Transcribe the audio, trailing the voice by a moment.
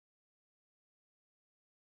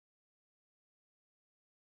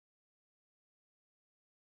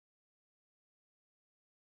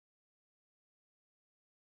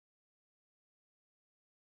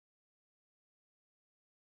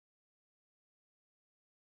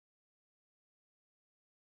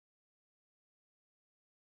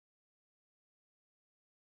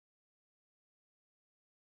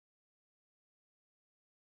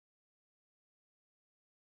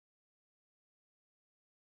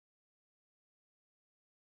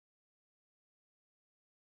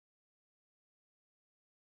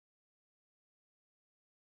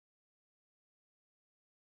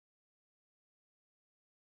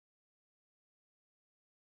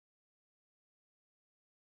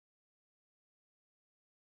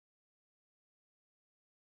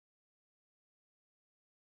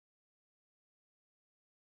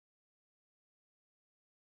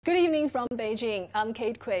Good evening from Beijing. I'm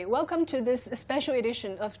Kate Kui. Welcome to this special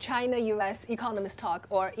edition of China-U.S. Economist Talk,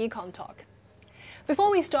 or EconTalk. Before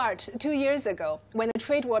we start, 2 years ago, when the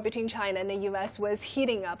trade war between China and the U.S. was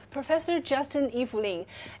heating up, Professor Justin E. Fu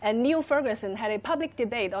and Neil Ferguson had a public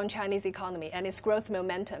debate on Chinese economy and its growth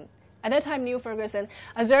momentum. At that time, Neil Ferguson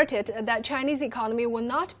asserted that Chinese economy will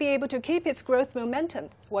not be able to keep its growth momentum,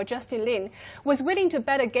 while Justin Lin was willing to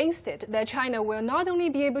bet against it that China will not only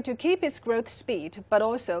be able to keep its growth speed, but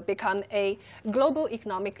also become a global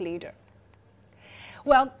economic leader.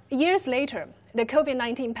 Well, years later, the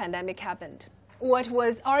COVID-19 pandemic happened. What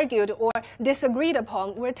was argued or disagreed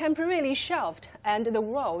upon were temporarily shelved, and the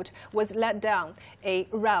world was led down a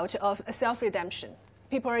route of self-redemption.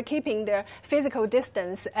 People are keeping their physical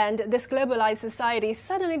distance, and this globalized society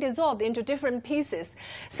suddenly dissolved into different pieces,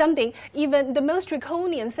 something even the most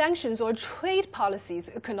draconian sanctions or trade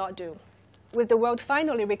policies could not do. With the world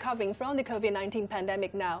finally recovering from the COVID-19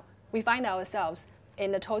 pandemic now, we find ourselves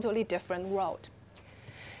in a totally different world.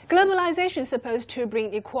 Globalization is supposed to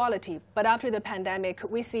bring equality, but after the pandemic,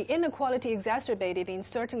 we see inequality exacerbated in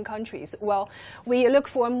certain countries. While we look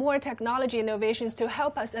for more technology innovations to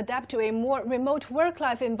help us adapt to a more remote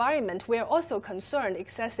work-life environment, we are also concerned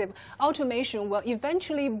excessive automation will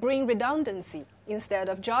eventually bring redundancy instead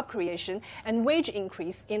of job creation and wage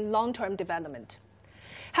increase in long-term development.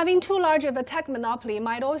 Having too large of a tech monopoly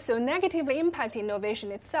might also negatively impact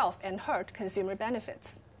innovation itself and hurt consumer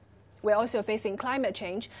benefits. We're also facing climate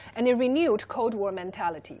change and a renewed Cold War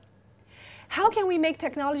mentality. How can we make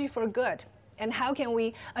technology for good? And how can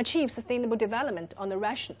we achieve sustainable development on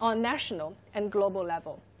national and global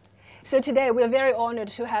level? So today, we're very honored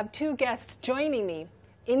to have two guests joining me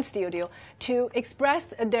in studio to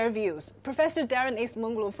express their views. Professor Daron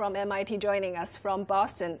Acemoglu from MIT joining us from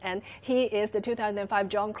Boston, and he is the 2005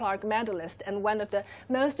 John Clark medalist and one of the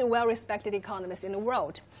most well-respected economists in the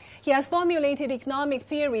world. He has formulated economic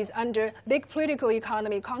theories under big political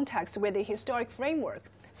economy context with a historic framework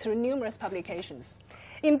through numerous publications.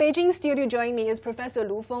 In Beijing studio joining me is Professor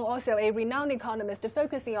Lu Feng, also a renowned economist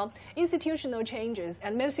focusing on institutional changes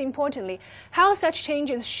and, most importantly, how such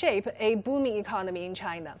changes shape a booming economy in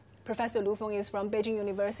China. Professor Lu Feng is from Peking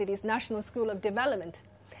University's National School of Development.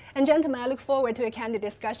 And gentlemen, I look forward to a candid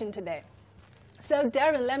discussion today. So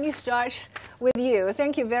Daron, let me start with you.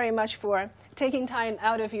 Thank you very much for taking time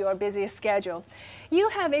out of your busy schedule. You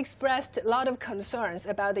have expressed a lot of concerns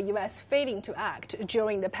about the U.S. failing to act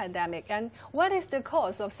during the pandemic. And what is the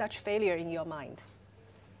cause of such failure in your mind?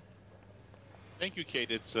 Thank you,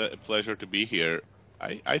 Kate. It's a pleasure to be here.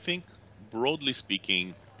 I think, broadly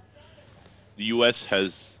speaking, the U.S.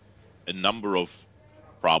 has a number of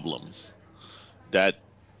problems that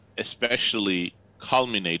especially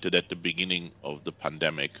culminated at the beginning of the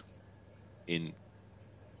pandemic in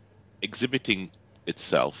exhibiting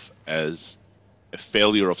itself as a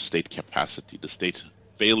failure of state capacity, the state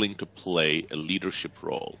failing to play a leadership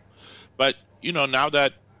role. But, now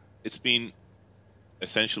that it's been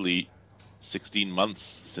essentially 16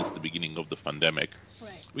 months since the beginning of the pandemic,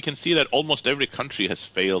 we can see that almost every country has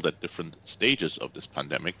failed at different stages of this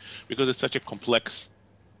pandemic because it's such a complex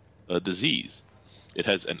disease. It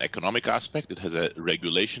has an economic aspect, it has a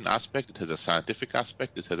regulation aspect, it has a scientific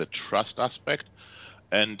aspect, it has a trust aspect.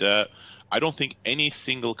 And I don't think any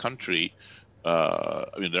single country, there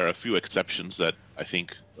are a few exceptions that I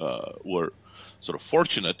think were sort of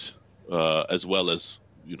fortunate as well as,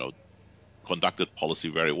 conducted policy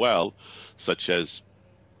very well, such as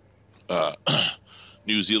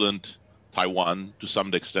New Zealand, Taiwan, to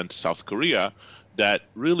some extent South Korea, that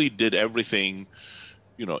really did everything,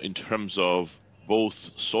 in terms of both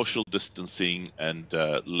social distancing and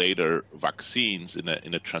later vaccines in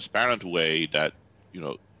a transparent way that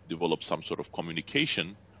develop some sort of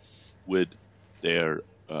communication with their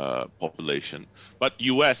population. But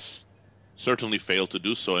U.S. certainly failed to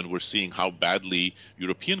do so, and we're seeing how badly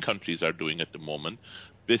European countries are doing at the moment.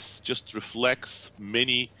 This just reflects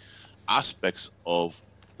many aspects of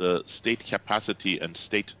the state capacity and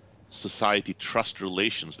state-society trust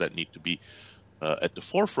relations that need to be at the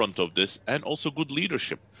forefront of this, and also good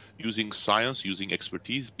leadership, using science, using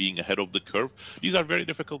expertise, being ahead of the curve. These are very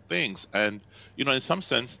difficult things. And, in some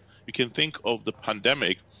sense, you can think of the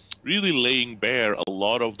pandemic really laying bare a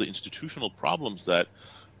lot of the institutional problems that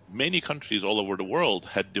many countries all over the world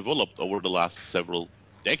had developed over the last several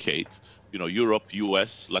decades, Europe,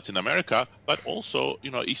 US, Latin America, but also,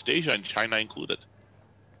 East Asia and China included.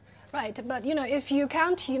 Right, but if you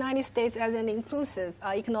count United States as an inclusive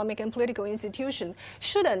economic and political institution,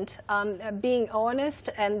 shouldn't being honest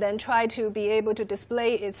and then try to be able to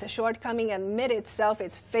display its shortcoming and admit itself,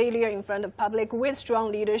 its failure in front of public with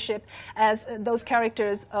strong leadership as those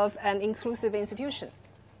characters of an inclusive institution?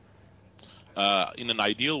 In an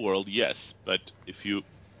ideal world, yes, but if you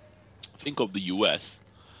think of the U.S.,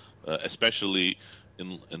 especially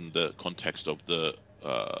in the context of the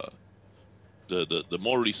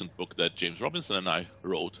more recent book that James Robinson and I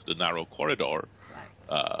wrote, The Narrow Corridor,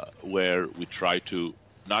 where we try to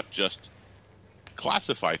not just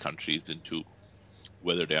classify countries into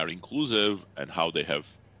whether they are inclusive and how they have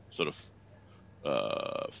sort of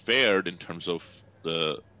fared in terms of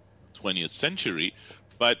the 20th century,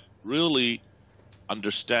 but really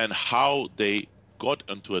understand how they got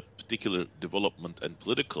into a particular development and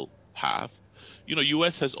political path.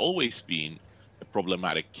 U.S. has always been a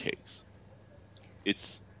problematic case.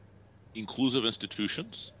 Its inclusive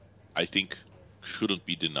institutions, I think, shouldn't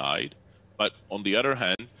be denied. But on the other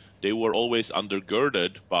hand, they were always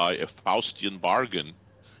undergirded by a Faustian bargain,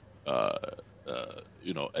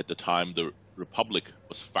 at the time the Republic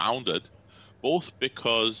was founded, both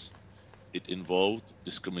because it involved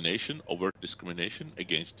discrimination, overt discrimination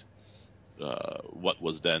against what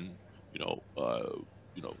was then,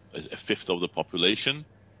 a fifth of the population,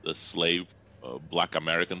 the slave Black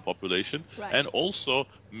American population, right. And also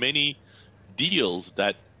many deals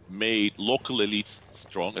that made local elites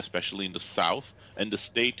strong, especially in the South, and the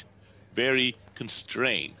state very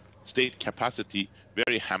constrained, state capacity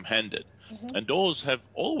very ham-handed. Mm-hmm. And those have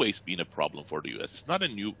always been a problem for the U.S. It's not a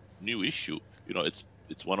new issue.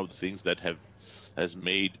 It's one of the things that has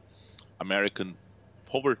made American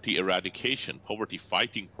poverty eradication, poverty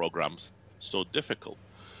fighting programs so difficult.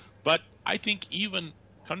 But I think even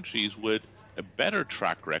countries with a better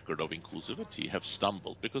track record of inclusivity have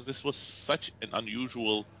stumbled because this was such an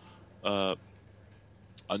unusual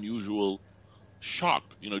shock.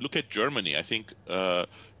 Look at Germany. I think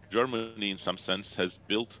Germany, in some sense, has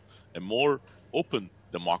built a more open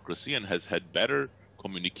democracy and has had better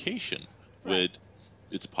communication with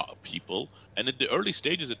its people. And in the early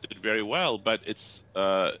stages, it did very well. But it's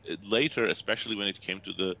later, especially when it came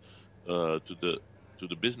to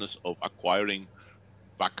the business of acquiring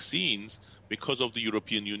vaccines, because of the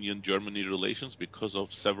European Union-Germany relations, because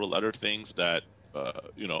of several other things that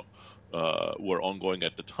were ongoing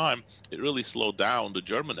at the time, it really slowed down the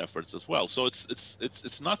German efforts as well. So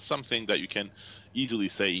it's not something that you can easily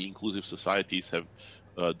say inclusive societies have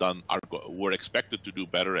were expected to do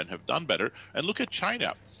better and have done better. And look at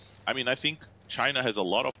China. I mean, I think China has a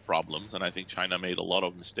lot of problems, and I think China made a lot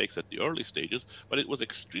of mistakes at the early stages, but it was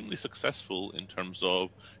extremely successful in terms of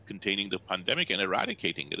containing the pandemic and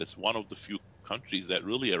eradicating it. It's one of the few countries that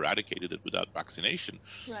really eradicated it without vaccination.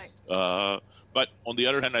 Right. But on the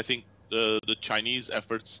other hand, I think the Chinese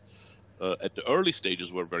efforts at the early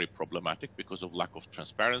stages were very problematic because of lack of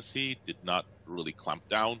transparency, did not really clamp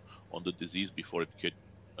down on the disease before it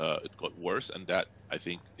got worse, and that, I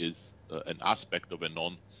think, is an aspect of a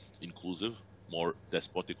non-inclusive, more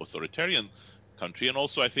despotic authoritarian country. And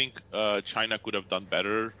also I think China could have done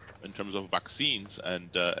better in terms of vaccines and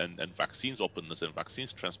vaccines openness and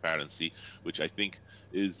vaccines transparency, which I think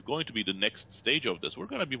is going to be the next stage of this. We're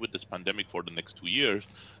going to be with this pandemic for the next 2 years,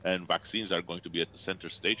 and vaccines are going to be at the center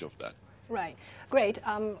stage of that. Right. Great.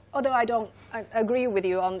 Although I don't agree with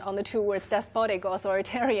you on the two words, despotic or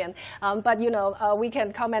authoritarian, but we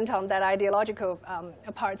can comment on that ideological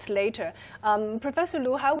parts later. Professor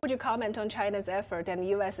Lu, how would you comment on China's effort and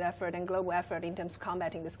U.S. effort and global effort in terms of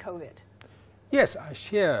combating this COVID? Yes, I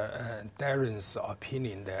share Daron's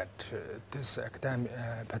opinion that this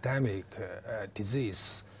epidemic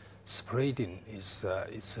disease spreading is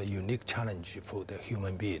a unique challenge for the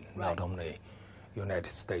human being, not only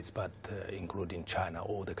United States, but including China,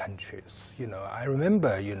 all the countries. I remember,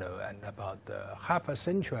 and about half a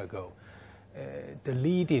century ago, the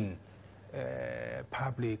leading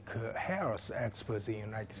public health experts in the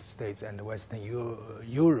United States and Western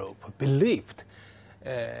Europe believed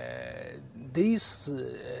these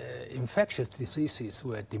infectious diseases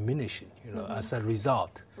were diminishing, as a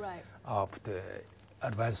result of the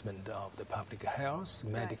advancement of the public health,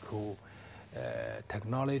 medical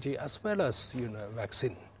technology, as well as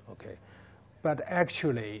vaccine. Okay, but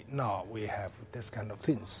actually now we have this kind of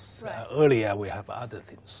things. Earlier we have other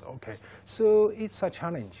things. Okay, so it's a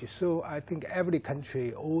challenge. So I think every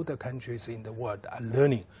country, all the countries in the world, are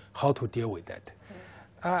learning how to deal with that.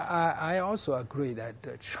 I also agree that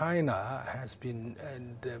China has been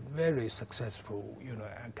very successful,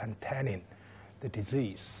 containing the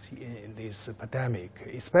disease in this pandemic,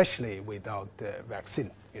 especially without the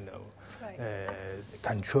vaccine, Right.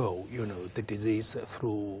 control, the disease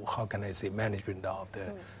through, how can I say, management of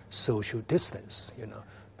the social distance,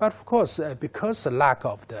 But of course, because the lack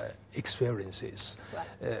of the experiences,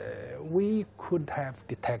 we could have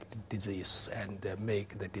detected disease and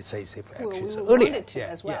make the decisive actions earlier.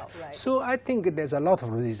 As well, right. So I think there's a lot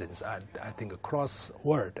of reasons. I think across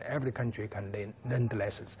world, every country can learn the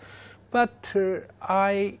lessons. But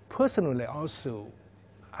I personally also,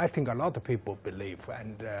 I think a lot of people believe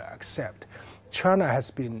and accept China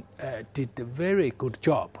has did a very good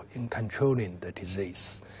job in controlling the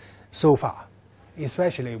disease so far,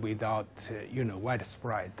 especially without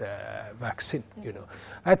widespread vaccine.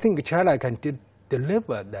 I think China can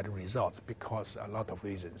deliver that results because a lot of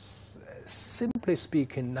reasons. Simply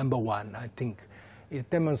speaking, number one, I think it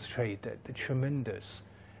demonstrated the tremendous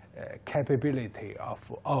capability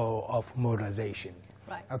of mobilization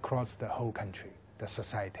across the whole country, the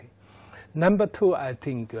society. Number two, I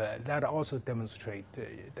think that also demonstrates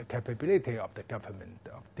the capability of the government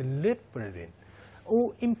of delivering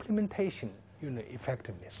or implementation,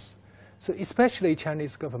 effectiveness. So especially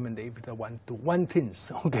Chinese government, if they want to one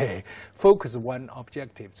things, focus one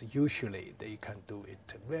objectives, usually they can do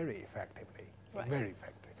it very effectively, very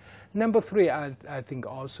effectively. Number three, I think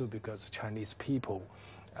also because Chinese people,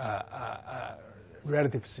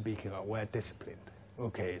 relatively speaking, are well disciplined.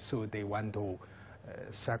 So they want to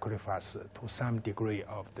sacrifice to some degree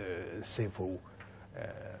of the civil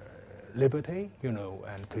liberty,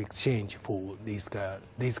 and to exchange for these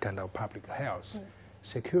kind of public health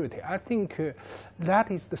security. I think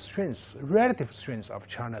that is the strength, relative strength of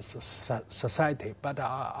China's society. But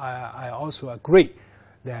I also agree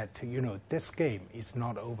that this game is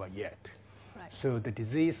not over yet. So the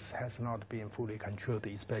disease has not been fully controlled,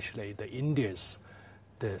 especially India's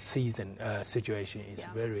situation is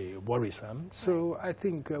very worrisome. So I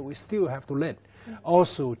think we still have to learn.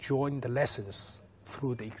 Also join the lessons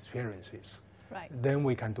through the experiences. Then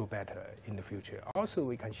we can do better in the future. Also,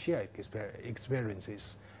 we can share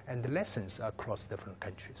experiences and the lessons across different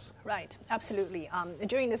countries. Right, absolutely.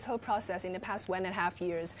 During this whole process, in the past 1.5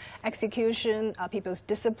 years, execution, people's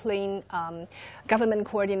discipline, government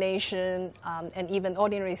coordination, and even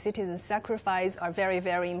ordinary citizen sacrifice are very,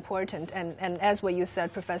 very important. And as what you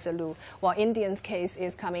said, Professor Lu, while Indians' case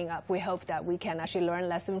is coming up, we hope that we can actually learn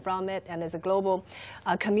lesson from it. And as a global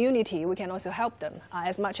community, we can also help them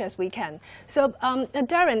as much as we can. So,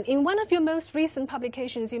 Daron, in one of your most recent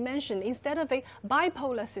publications, you mentioned instead of a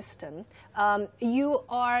bipolar system, you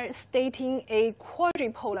are stating a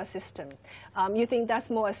quadrupolar system. You think that's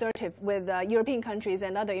more assertive with European countries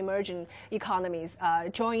and other emerging economies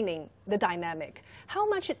joining the dynamic. How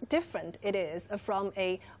much different it is from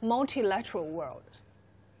a multilateral world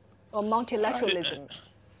or multilateralism?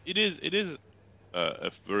 It is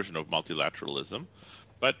a version of multilateralism,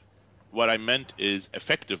 but what I meant is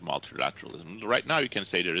effective multilateralism. Right now you can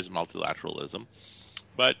say there is multilateralism,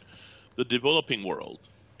 but the developing world,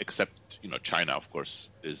 except China, of course,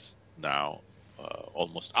 is now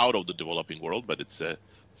almost out of the developing world, but it's a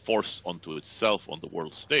force unto itself on the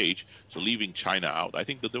world stage. So leaving China out, I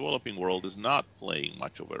think the developing world is not playing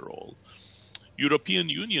much of a role. European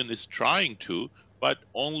Union is trying to, but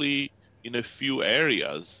only in a few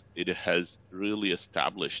areas it has really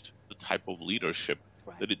established the type of leadership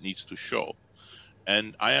that it needs to show.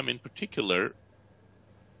 And I am in particular,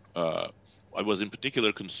 I was in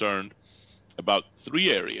particular concerned about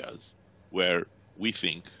 3 areas where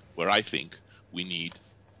I think we need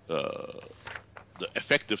the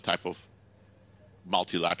effective type of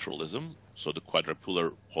multilateralism. So the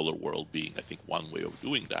quadrupolar world being, I think, one way of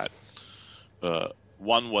doing that.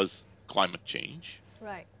 One was climate change.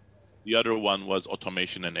 Right. The other one was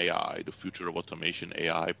automation and AI, the future of automation,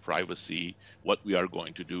 AI, privacy, what we are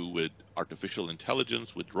going to do with artificial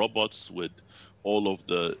intelligence, with robots, with all of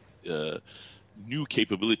the new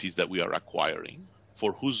capabilities that we are acquiring,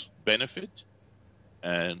 for whose benefit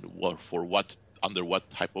and under what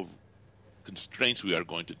type of constraints we are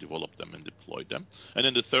going to develop them and deploy them. And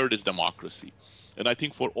then the third is democracy. And I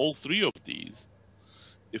think for all 3 of these,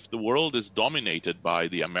 if the world is dominated by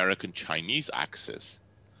the American-Chinese axis,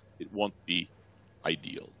 it won't be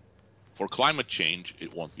ideal. For climate change,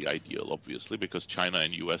 it won't be ideal, obviously, because China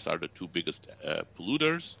and U.S. are the 2 biggest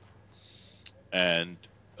polluters. And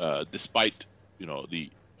despite the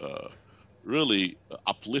really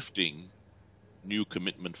uplifting new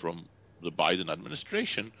commitment from the Biden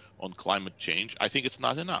administration on climate change, I think it's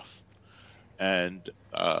not enough. And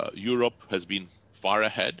Europe has been far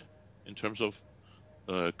ahead in terms of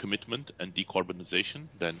commitment and decarbonization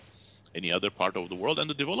than any other part of the world, and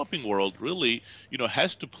the developing world really,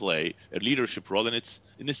 has to play a leadership role, and it's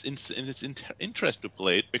in its interest to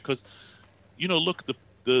play it because, look,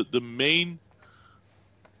 the main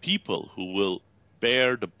people who will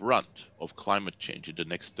bear the brunt of climate change in the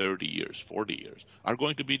next 30 years, 40 years, are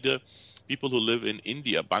going to be the people who live in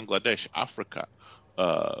India, Bangladesh, Africa,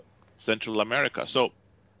 Central America. So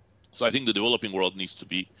I think the developing world needs to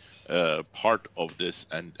be part of this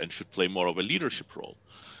and should play more of a leadership role.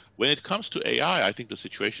 When it comes to AI, I think the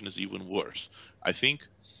situation is even worse. I think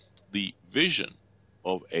the vision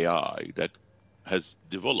of AI that has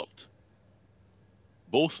developed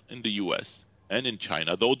both in the US and in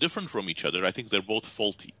China, though different from each other, I think they're both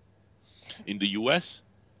faulty. In the US,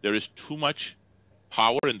 there is too much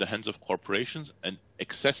power in the hands of corporations and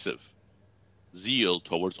excessive zeal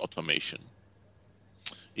towards automation.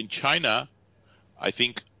 In China, I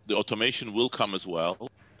think the automation will come as well,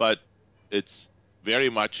 but it's very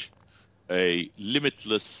much a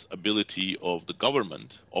limitless ability of the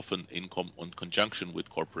government, often in conjunction with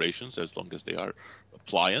corporations, as long as they are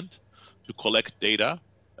pliant, to collect data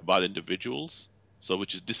about individuals,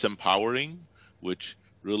 which is disempowering, which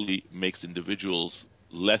really makes individuals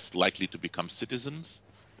less likely to become citizens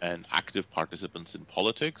and active participants in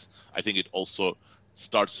politics. I think it also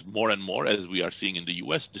starts more and more, as we are seeing in the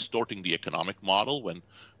US, distorting the economic model when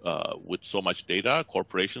with so much data,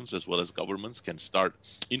 corporations as well as governments can start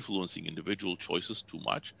influencing individual choices too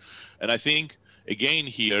much. And I think, again,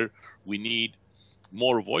 here we need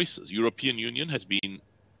more voices. European Union has been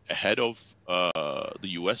ahead of the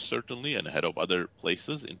US certainly, and ahead of other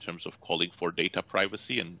places in terms of calling for data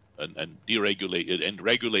privacy and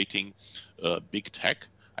regulating big tech.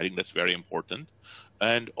 I think that's very important.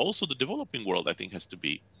 And also the developing world, I think, has to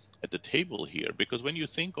be at the table here, because when you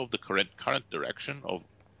think of the current direction of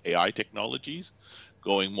AI technologies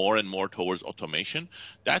going more and more towards automation,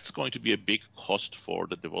 that's going to be a big cost for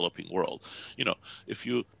the developing world. If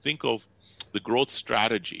you think of the growth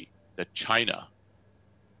strategy that China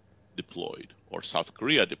deployed or South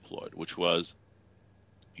Korea deployed, which was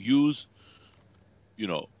use,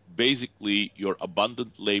 basically your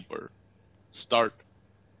abundant labor, start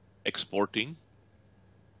exporting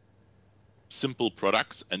simple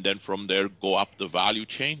products, and then from there go up the value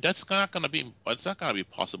chain. It's not going to be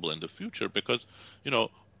possible in the future, because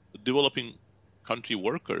developing country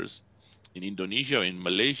workers in Indonesia, in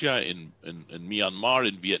Malaysia, in Myanmar,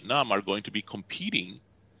 in Vietnam are going to be competing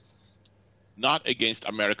not against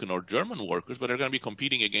American or German workers, but are going to be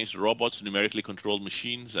competing against robots, numerically controlled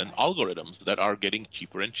machines, and algorithms that are getting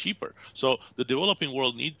cheaper and cheaper. So the developing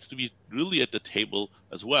world needs to be really at the table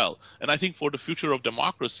as well. And I think for the future of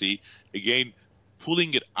democracy, again,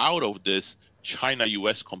 pulling it out of this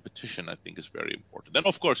China-U.S. competition, I think, is very important. Then,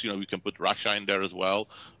 of course, we can put Russia in there as well.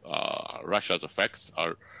 Russia's effects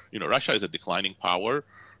are, Russia is a declining power.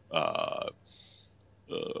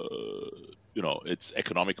 Its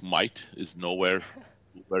economic might is nowhere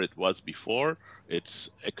where it was before. Its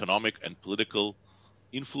economic and political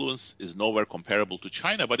influence is nowhere comparable to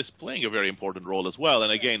China, but it's playing a very important role as well.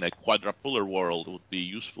 And again, a quadrupolar world would be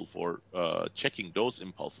useful for checking those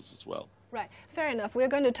impulses as well. Right, fair enough. We're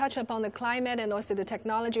going to touch upon the climate and also the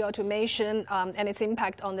technology automation and its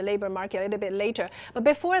impact on the labor market a little bit later. But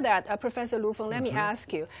before that, Professor Lu Feng, let me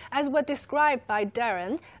ask you, as was described by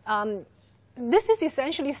Daron, this is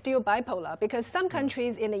essentially still bipolar, because some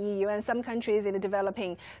countries in the EU and some countries in the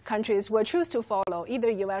developing countries will choose to follow either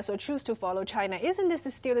US or choose to follow China. Isn't this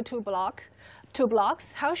still the two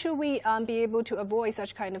blocks? How should we be able to avoid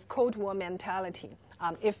such kind of Cold War mentality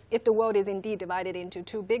if the world is indeed divided into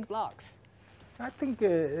two big blocks? I think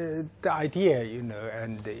the idea,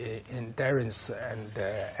 and in Daron's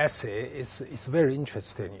essay is very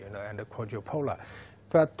interesting, and the quadrupolar.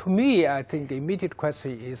 But to me, I think the immediate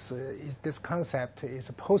question is this concept is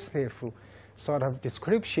a positive sort of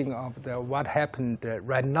description of what happened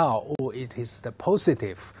right now, or it is the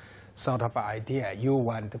positive sort of idea you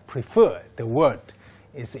want to prefer the world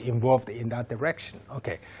is involved in that direction.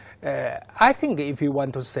 Okay, I think if you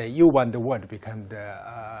want to say you want the world to become the,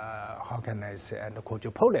 how can I say, and the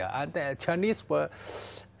quadrupolar, and the Chinese were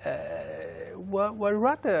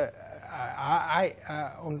rather,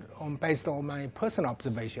 based on my personal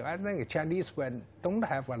observation, I think Chinese don't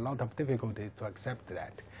have a lot of difficulty to accept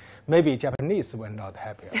that. Maybe Japanese were not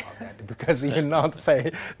happy about that, because you cannot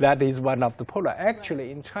say that is one of the polar.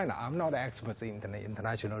 Actually, in China, I'm not an expert in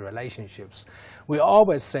international relationships. We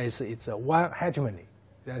always say it's a one hegemony,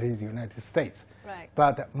 that is the United States, right,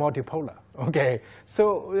 but multipolar. Okay,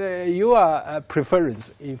 so your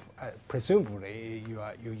preference, if presumably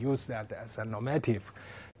you use that as a normative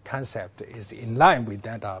concept, is in line with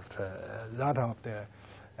that of the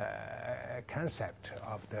concept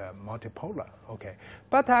of the multipolar. Okay,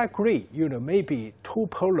 but I agree. Maybe two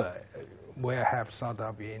polar will have sort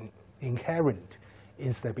of inherent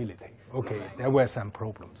instability. Okay, there were some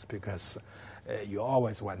problems because you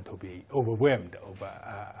always want to be overwhelmed over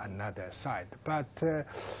another side. But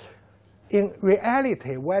in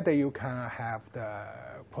reality, whether you can have the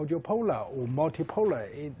quadrupolar or multipolar,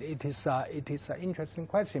 it is an interesting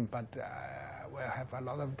question, but will have a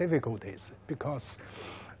lot of difficulties because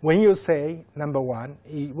when you say, number one,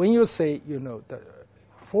 when you say, the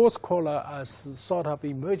fourth color as sort of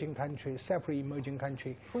emerging country, separate emerging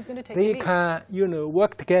country, who's going to take they the lead? can,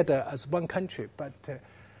 work together as one country. But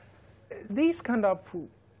these kind of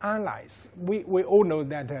allies, we all know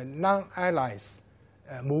that non-allies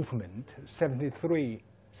movement, 73,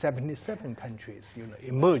 77 countries,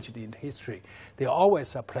 emerged in history. They're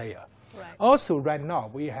always a player. Right. Also, right now,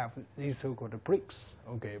 we have these so-called BRICS,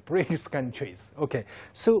 okay, BRICS countries, okay.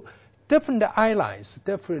 So different allies,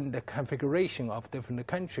 different configuration of different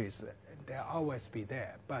countries, they'll always be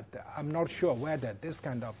there. But I'm not sure whether this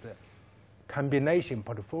kind of the combination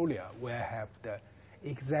portfolio will have the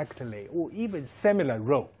exactly or even similar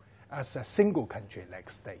role as a single country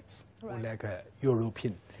like States, right, or like a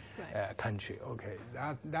European right, country. Okay,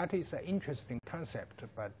 that is an interesting concept,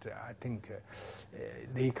 but I think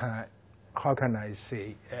they can, how can I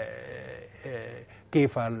say,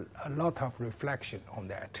 give a lot of reflection on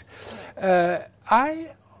that.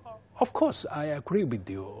 Of course, I agree with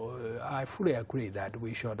you. I fully agree that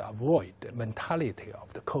we should avoid the mentality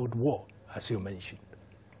of the Cold War, as you mentioned.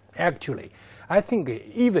 Actually, I think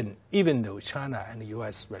even though China and the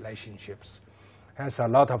U.S. relationships has a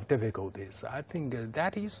lot of difficulties, I think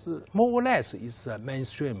that is more or less is a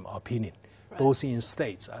mainstream opinion, right, both in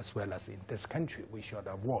States as well as in this country. We should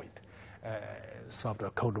avoid sort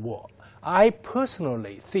of Cold War. I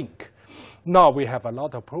personally think now we have a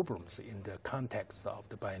lot of problems in the context of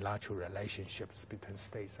the bilateral relationships between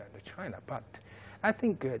States and China, but I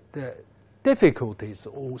think the difficulties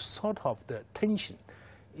or sort of the tension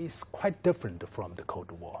is quite different from the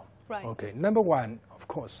Cold War. Right. Okay. Number one, of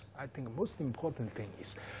course, I think the most important thing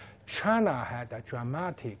is China had a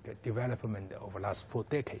dramatic development over the last 4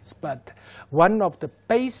 decades, but one of the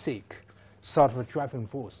basic sort of driving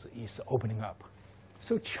force is opening up.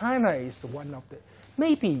 So China is one of the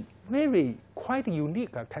maybe very quite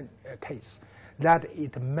unique case that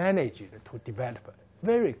it managed to develop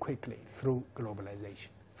very quickly through globalization,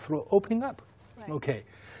 through opening up. Right. Okay.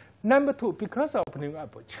 Number two, because of opening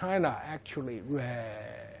up, China actually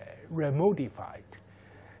remodified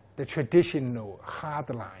the traditional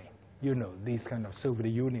hardline, this kind of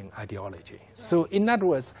Soviet Union ideology. Right. So in other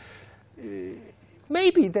words,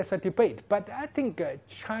 maybe there's a debate, but I think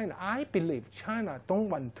I believe China don't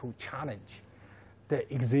want to challenge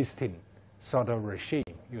the existing sort of regime,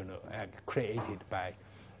 created by,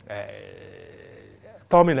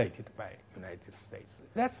 dominated by United States.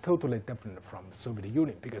 That's totally different from the Soviet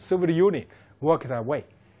Union, because Soviet Union worked their way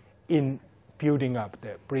in building up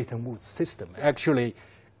the Bretton Woods system. Actually,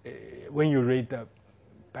 when you read the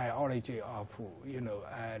biology of,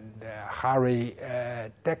 Harry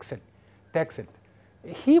Dixon,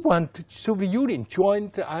 he wanted Soviet Union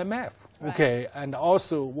joined the IMF, right, okay, and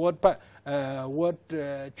also World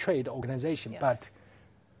Trade Organization. Yes. But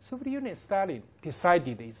Soviet Union, Stalin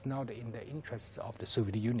decided it's not in the interests of the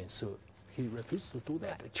Soviet Union, so he refused to do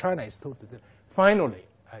that. Right. China is totally different. Finally,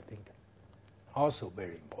 I think, also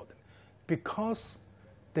very important, because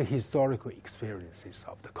the historical experiences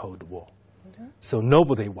of the Cold War. Mm-hmm. So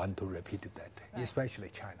nobody wants to repeat that, right, especially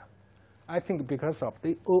China. I think because of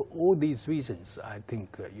all these reasons, I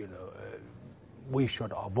think, we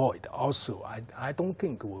should avoid. Also, I don't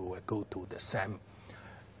think we will go to the same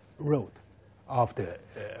road of the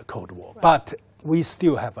Cold War. Right. But we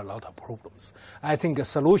still have a lot of problems. I think a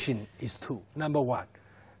solution is two. Number one,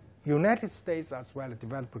 United States as well as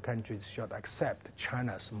developed countries should accept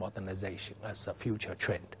China's modernization as a future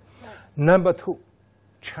trend. Right. Number two,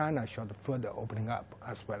 China should further opening up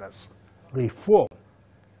as well as reform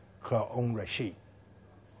her own regime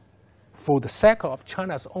for the sake of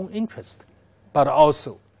China's own interest, but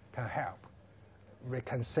also can help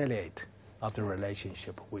reconciliate of the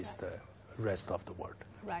relationship with the rest of the world.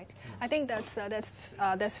 Right. I think that's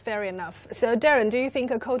fair enough. So, Daron, do you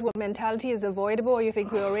think a Cold War mentality is avoidable, or you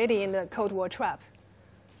think we're already in the Cold War trap?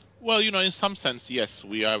 Well, in some sense, yes,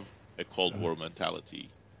 we have a Cold War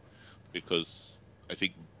mentality, because I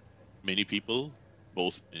think many people,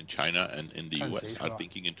 both in China and in the U.S., are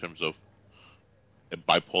thinking in terms of a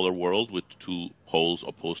bipolar world with two poles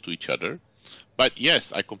opposed to each other. But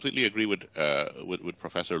yes, I completely agree with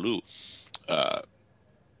Professor Lu.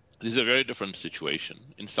 This is a very different situation.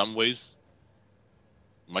 In some ways,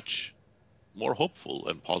 much more hopeful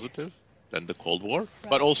and positive than the Cold War,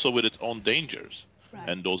 but also with its own dangers.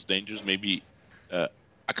 And those dangers may be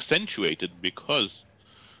accentuated because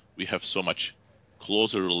we have so much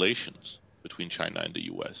closer relations between China and the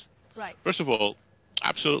U.S. First of all,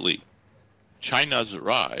 absolutely, China's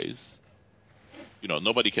rise,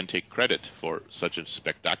 nobody can take credit for such a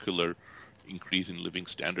spectacular increase in living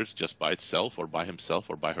standards just by itself or by himself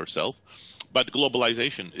or by herself. But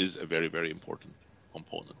globalization is a very, very important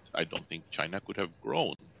component. I don't think China could have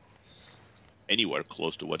grown anywhere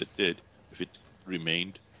close to what it did if it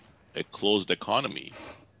remained a closed economy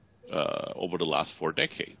over the last 4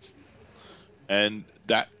 decades. And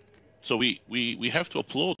so we have to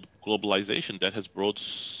applaud globalization that has brought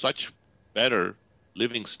such better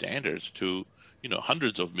living standards to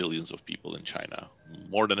hundreds of millions of people in China.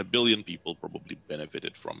 More than 1 billion people probably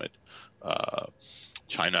benefited from it.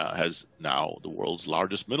 China has now the world's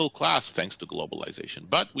largest middle class thanks to globalization.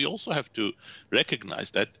 But we also have to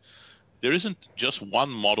recognize that there isn't just one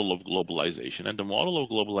model of globalization, and the model of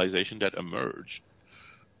globalization that emerged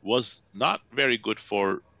was not very good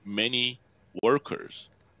for many workers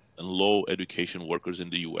and low education workers in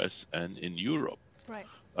the US and in Europe.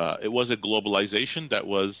 It was a globalization that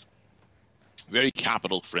was very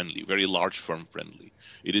capital friendly, very large firm friendly.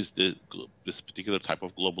 It is this particular type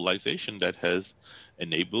of globalization that has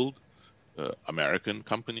enabled American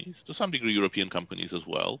companies, to some degree European companies as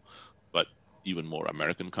well, but even more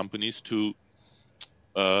American companies to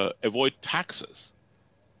avoid taxes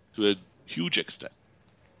to a huge extent.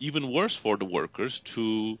 Even worse for the workers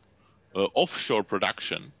to offshore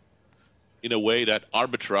production in a way that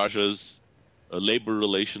arbitrages, labor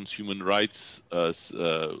relations, human rights,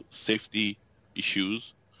 safety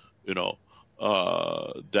issues,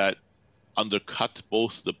 that undercut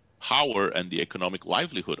both the power and the economic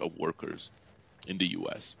livelihood of workers in the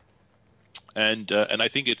U.S. And I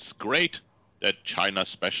think it's great that China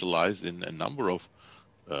specialized in a number of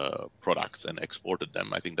products and exported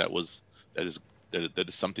them. I think that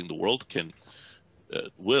is something the world can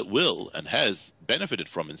will and has benefited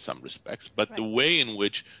from in some respects. But the way in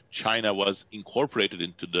which China was incorporated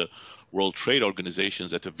into the World Trade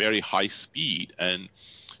Organizations at a very high speed, and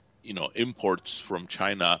imports from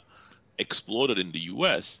China exploded in the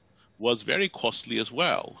U.S. was very costly as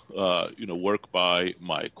well. Work by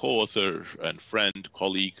my co-author and friend,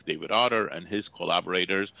 colleague David Otter and his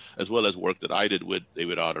collaborators, as well as work that I did with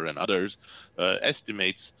David Otter and others,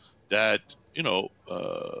 estimates that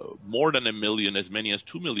more than 1 million, as many as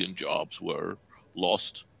 2 million jobs were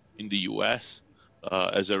lost in the U.S.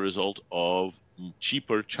 As a result of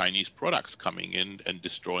cheaper Chinese products coming in and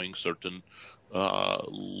destroying certain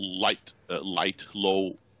light,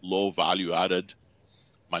 low value-added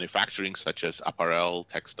manufacturing, such as apparel,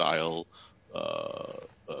 textile,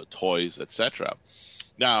 toys, etc.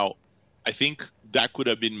 Now, I think that could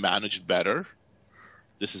have been managed better.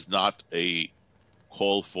 This is not a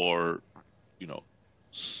call for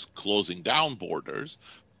closing down borders,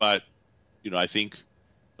 but I think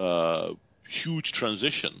huge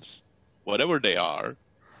transitions, whatever they are,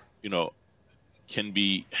 can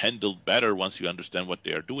be handled better once you understand what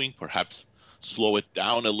they are doing. Perhaps slow it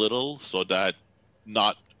down a little so that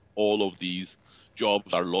not all of these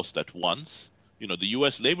jobs are lost at once. The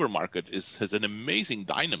U.S. labor market has an amazing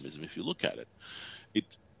dynamism. If you look at it, it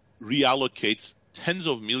reallocates tens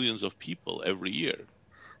of millions of people every year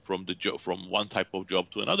from one type of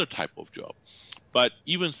job to another type of job. But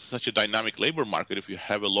even such a dynamic labor market, if you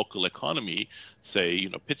have a local economy, say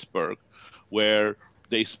Pittsburgh, where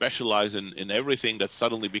they specialize in everything that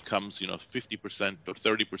suddenly becomes 50% or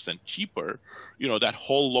 30% cheaper, that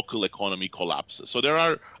whole local economy collapses. So there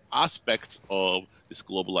are aspects of this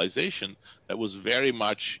globalization that was very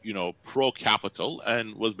much pro-capital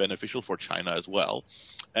and was beneficial for China as well,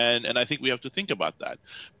 and I think we have to think about that.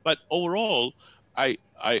 But overall, I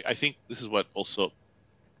think this is what also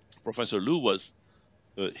Professor Lu was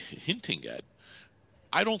hinting at.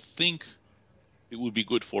 I don't think it would be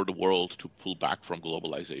good for the world to pull back from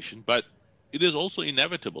globalization, but it is also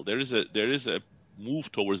inevitable. There is a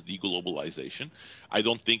move towards deglobalization. I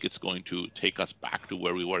don't think it's going to take us back to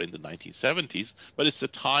where we were in the 1970s, but it's a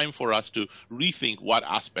time for us to rethink what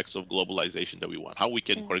aspects of globalization that we want. How we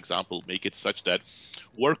can, for example, make it such that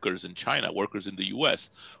workers in China, workers in the US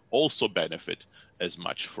also benefit as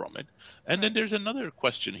much from it. And then there's another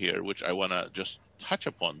question here, which I want to just touch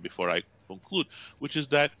upon before I conclude, which is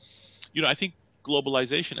that, I think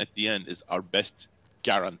globalization at the end is our best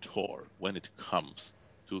guarantor when it comes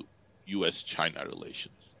to U.S.-China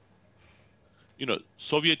relations.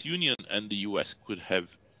 Soviet Union and the U.S. could have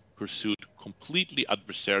pursued completely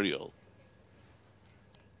adversarial,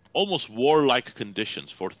 almost warlike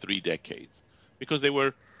conditions for 3 decades, because they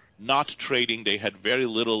were not trading. They had very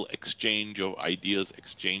little exchange of ideas,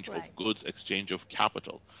 exchange of goods, exchange of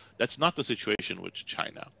capital. That's not the situation with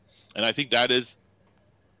China. And I think that is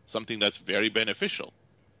something that's very beneficial.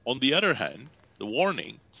 On the other hand, the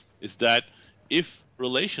warning is that if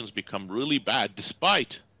relations become really bad,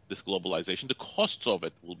 despite this globalization, the costs of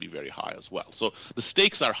it will be very high as well. So the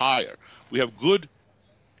stakes are higher. We have good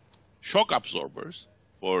shock absorbers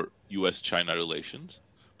for U.S.-China relations,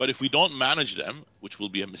 but if we don't manage them, which will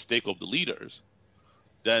be a mistake of the leaders,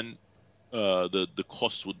 then the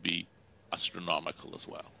costs would be astronomical as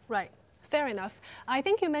well. Right. Fair enough. I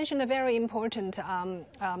think you mentioned a very important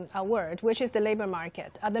word, which is the labor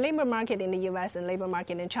market. The labor market in the U.S. and labor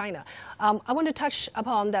market in China. I want to touch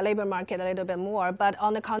upon the labor market a little bit more, but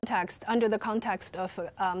on the context, under the context of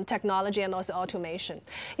technology and also automation.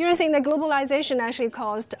 You're saying that globalization actually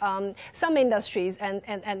caused some industries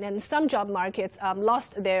and some job markets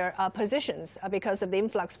lost their positions because of the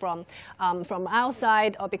influx from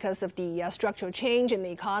outside or because of the structural change in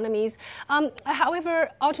the economies. However,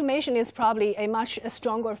 automation is probably a much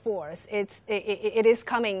stronger force. It is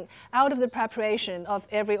coming out of the preparation of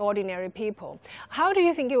every ordinary people. How do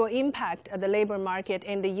you think it will impact the labor market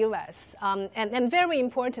in the U.S.? And very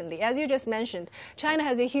importantly, as you just mentioned, China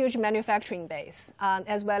has a huge manufacturing base,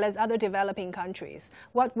 as well as other developing countries.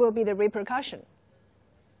 What will be the repercussion?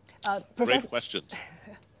 Great question.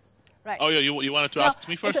 Right. Oh, yeah, you wanted to ask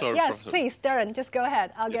me first? Or yes, please, Daron, just go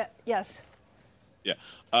ahead. Yes. Yeah.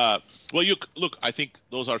 Well, look, I think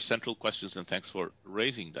those are central questions, and thanks for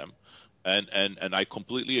raising them. And I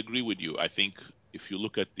completely agree with you. I think if you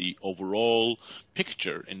look at the overall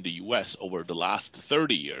picture in the U.S. over the last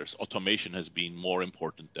 30 years, automation has been more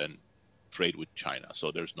important than trade with China.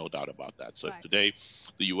 So there's no doubt about that. So if today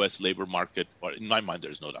the U.S. labor market, or in my mind,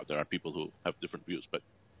 there's no doubt. There are people who have different views, but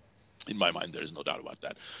in my mind, there is no doubt about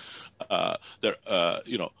that.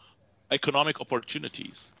 Economic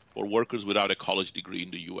opportunities for workers without a college degree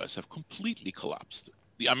in the U.S. have completely collapsed.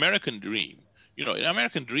 The American dream, an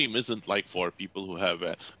American dream isn't like for people who have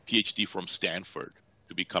a PhD from Stanford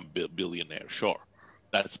to become billionaire. Sure,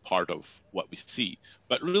 that's part of what we see.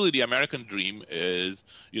 But really, the American dream is,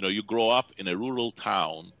 you grow up in a rural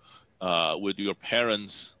town with your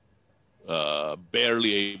parents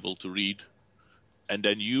barely able to read, and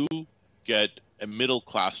then you get a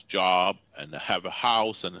middle-class job and have a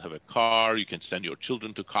house and have a car. You can send your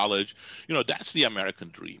children to college. That's the American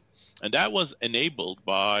dream. And that was enabled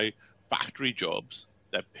by factory jobs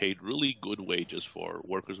that paid really good wages for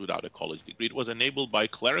workers without a college degree. It was enabled by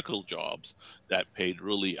clerical jobs that paid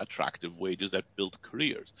really attractive wages that built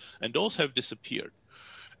careers. And those have disappeared.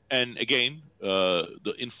 And again,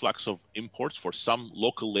 the influx of imports for some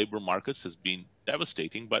local labor markets has been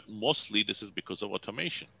devastating, but mostly this is because of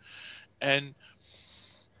automation. And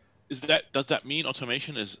does that mean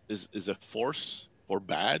automation is a force for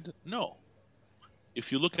bad? No.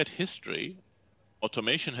 If you look at history,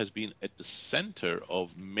 automation has been at the center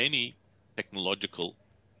of many technological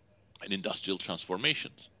and industrial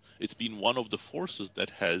transformations. It's been one of the forces that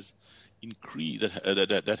has increased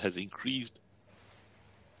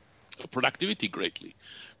productivity greatly.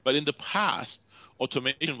 But in the past,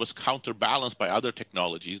 automation was counterbalanced by other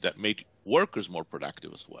technologies that made workers more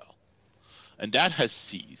productive as well. And that has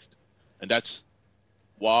ceased. And that's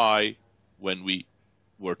why when we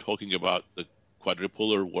were talking about the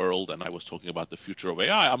quadripolar world and I was talking about the future of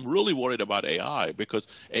AI, I'm really worried about AI, because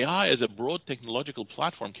AI as a broad technological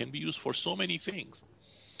platform can be used for so many things.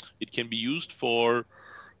 It can be used for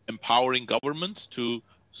empowering governments to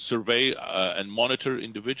survey and monitor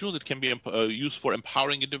individuals. It can be used for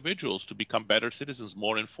empowering individuals to become better citizens,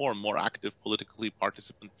 more informed, more active, politically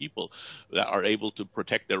participant people that are able to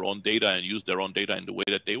protect their own data and use their own data in the way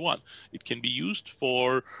that they want. It can be used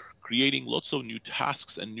for creating lots of new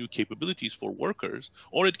tasks and new capabilities for workers,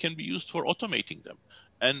 or it can be used for automating them.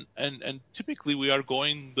 And typically we're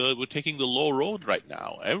taking the low road right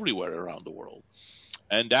now everywhere around the world.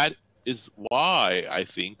 And that is why I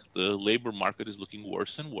think the labor market is looking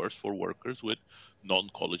worse and worse for workers with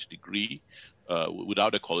non-college degree,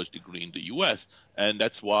 without a college degree in the U.S. And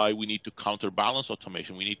that's why we need to counterbalance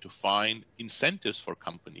automation. We need to find incentives for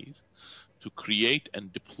companies to create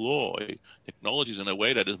and deploy technologies in a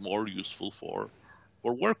way that is more useful for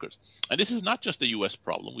workers. And this is not just a U.S.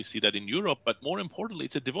 problem. We see that in Europe, but more importantly,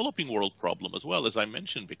 it's a developing world problem as well, as I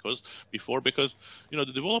mentioned because the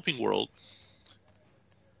developing world,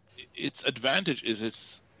 its advantage is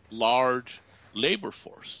its large labor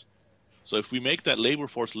force. So if we make that labor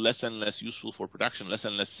force less and less useful for production, less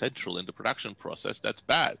and less central in the production process, that's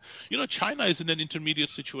bad. China is in an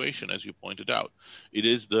intermediate situation, as you pointed out. It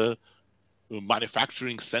is the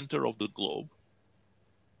manufacturing center of the globe.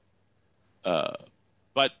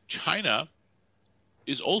 But China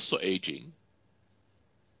is also aging,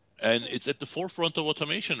 and it's at the forefront of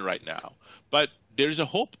automation right now. But there is a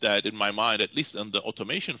hope that, in my mind, at least on the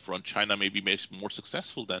automation front, China may be more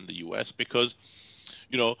successful than the U.S. because,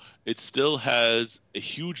 it still has a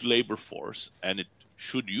huge labor force, and it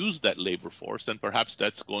should use that labor force. And perhaps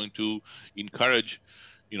that's going to encourage,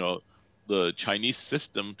 the Chinese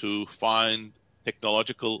system to find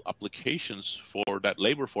technological applications for that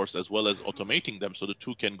labor force as well as automating them, so the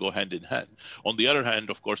two can go hand in hand. On the other hand,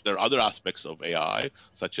 of course, there are other aspects of AI,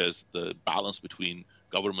 such as the balance between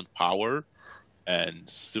government power and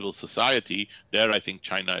civil society. There, I think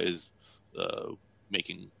China is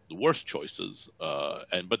making the worst choices,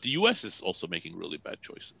 but the U.S. is also making really bad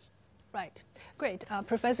choices. Right. Great.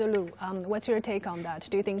 Professor Lu, what's your take on that?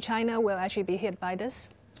 Do you think China will actually be hit by this?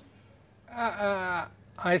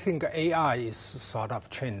 I think AI is sort of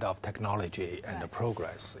trend of technology and the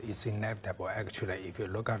progress. It's inevitable. Actually, if you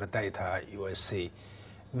look at the data, you will see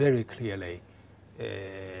very clearly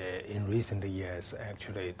in recent years,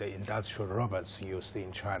 actually, the industrial robots used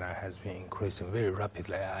in China has been increasing very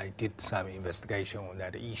rapidly. I did some investigation on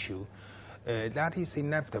that issue. That is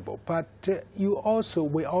inevitable. But we also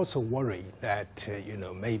worry that,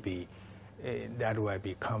 maybe that will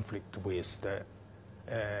be conflict with the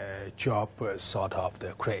job sort of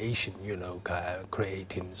the creation,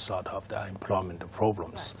 creating sort of the employment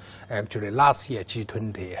problems. Right. Actually, last year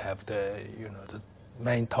G20 have the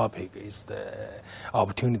main topic is the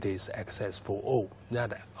opportunities access for all.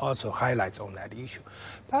 That also highlights on that issue.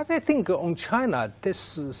 But I think on China, this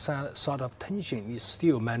sort of tension is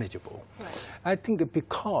still manageable. Right. I think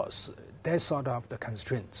because there's sort of the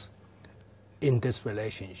constraints in these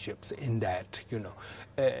relationships, in that,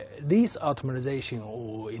 these automation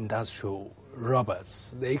or industrial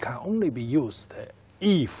robots, they can only be used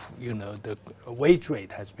if, the wage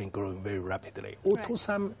rate has been growing very rapidly, or to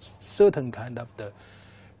some certain kind of the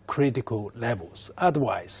critical levels.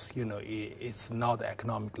 Otherwise, it's not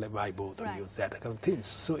economically viable to use that kind of things.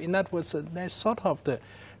 So in other words, there's sort of the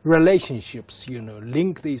relationships,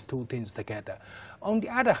 link these two things together. On the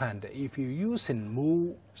other hand, if you're using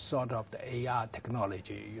more sort of the AI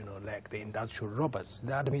technology, like the industrial robots,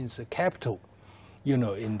 that means the capital,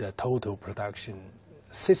 in the total production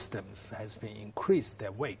systems has been increased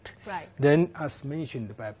their weight. Right. Then, as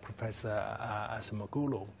mentioned by Professor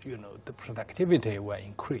Acemoglu, the productivity will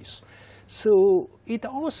increase. So it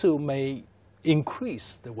also may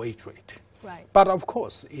increase the wage rate. Right. But of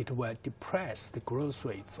course, it will depress the growth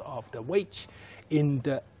rates of the wage in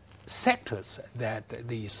the sectors that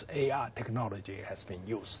this AI technology has been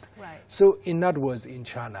used. Right. So in other words, in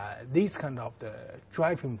China, these kind of the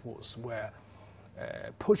driving force will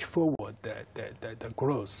push forward the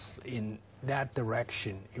growth in that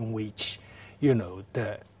direction in which,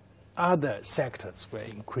 the other sectors were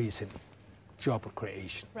increasing job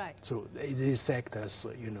creation. Right. So these sectors,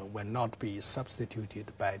 will not be substituted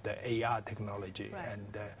by the AI technology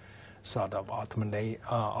and sort of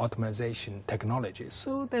automation technology.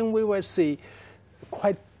 So then we will see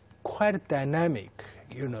quite dynamic,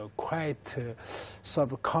 quite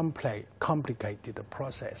sort of complicated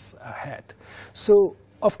process ahead. So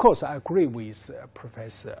of course, I agree with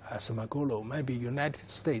Professor Acemoglu. Maybe United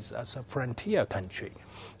States as a frontier country,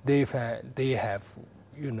 they have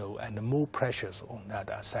and more pressures on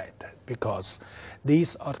that side, because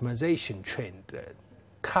this automation trend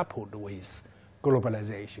coupled with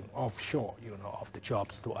globalization, offshore, of the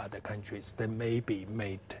jobs to other countries, they maybe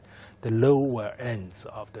made the lower ends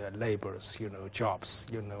of the laborers, jobs,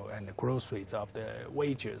 and the growth rates of the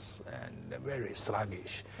wages and very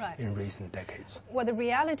sluggish in recent decades. Well, the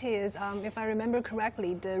reality is, if I remember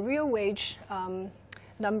correctly, the real wage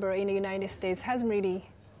number in the United States hasn't really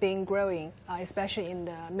been growing, especially in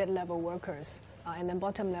the mid-level workers and then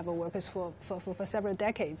bottom-level workers for several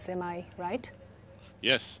decades. Am I right?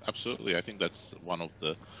 Yes, absolutely. I think that's one of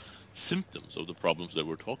the symptoms of the problems that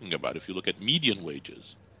we're talking about. If you look at median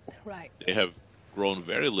wages, they have grown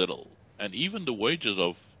very little. And even the wages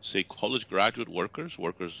of, say, college graduate workers who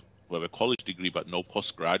have a college degree but no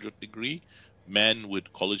postgraduate degree, men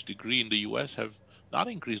with college degree in the U.S. have not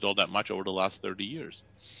increased all that much over the last 30 years.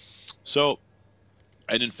 So,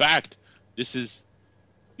 and in fact, this is,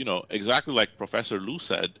 exactly like Professor Lu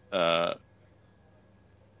said,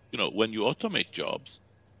 when you automate jobs,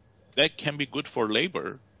 that can be good for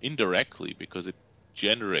labor indirectly because it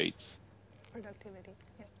generates productivity,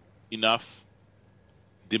 enough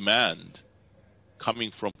demand coming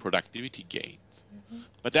from productivity gains.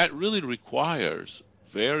 But that really requires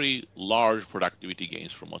very large productivity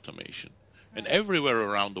gains from automation. And everywhere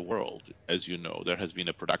around the world, as you know, there has been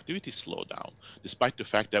a productivity slowdown, despite the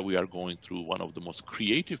fact that we are going through one of the most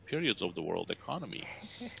creative periods of the world economy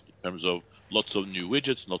in terms of lots of new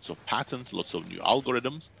widgets, lots of patents, lots of new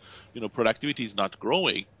algorithms. Productivity is not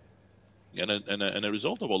growing. And a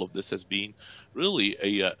result of all of this has been really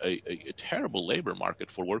a terrible labor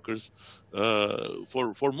market for workers,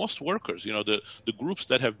 for most workers. The groups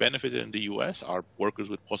that have benefited in the U.S. are workers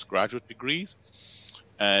with postgraduate degrees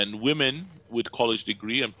and women with college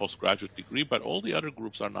degree and postgraduate degree, but all the other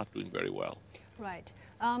groups are not doing very well. Right.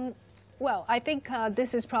 Well, I think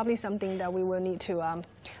this is probably something that we will need to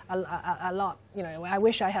a lot. I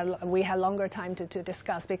wish we had longer time to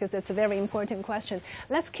discuss, because it's a very important question.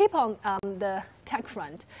 Let's keep on the tech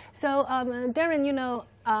front. So, Daron,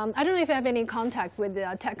 I don't know if you have any contact with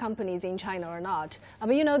the tech companies in China or not. But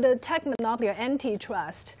the tech monopoly or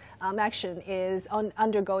antitrust action is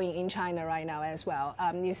undergoing in China right now as well.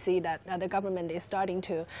 You see that the government is starting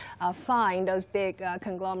to fine those big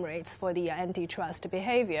conglomerates for the antitrust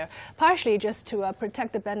behavior, partially just to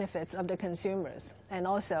protect the benefits of the consumers, and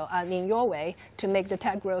also, in your way, to make the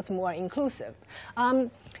tech growth more inclusive.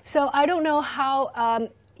 So I don't know how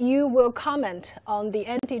you will comment on the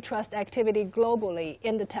antitrust activity globally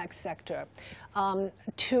in the tech sector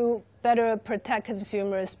to better protect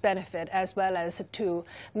consumers' benefit, as well as to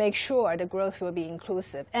make sure the growth will be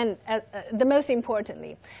inclusive. And the most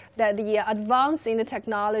importantly, that the advance in the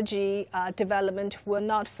technology development will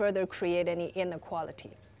not further create any inequality.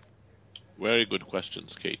 Very good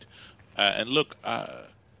questions, Kate. And look,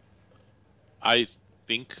 I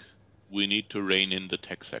think we need to rein in the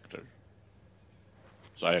tech sector.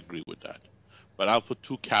 So I agree with that. But I'll put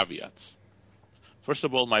two caveats. First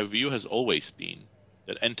of all, my view has always been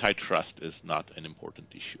that antitrust is not an important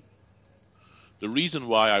issue. The reason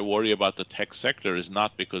why I worry about the tech sector is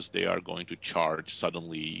not because they are going to charge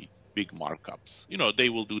suddenly big markups. They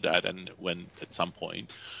will do that at some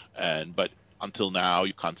point. But until now,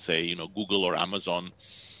 you can't say, Google or Amazon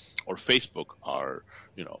or Facebook are,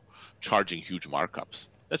 charging huge markups.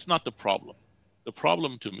 That's not the problem. The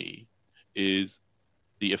problem to me is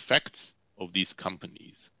the effects of these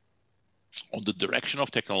companies on the direction of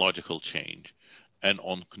technological change and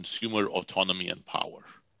on consumer autonomy and power.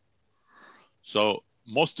 So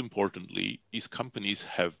most importantly, these companies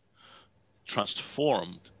have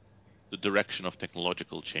transformed the direction of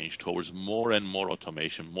technological change towards more and more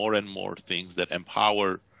automation, more and more things that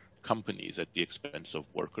empower companies at the expense of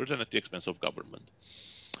workers and at the expense of government.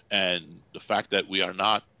 And the fact that we are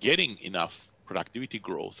not getting enough productivity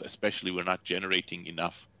growth, especially we're not generating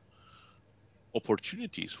enough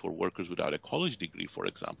opportunities for workers without a college degree, for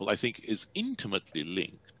example, I think is intimately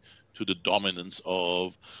linked to the dominance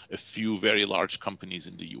of a few very large companies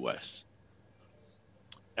in the U.S.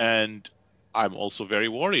 And I'm also very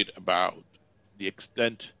worried about the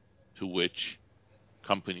extent to which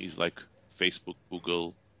companies like Facebook,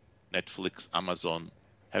 Google, Netflix, Amazon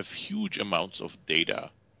have huge amounts of data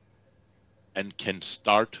and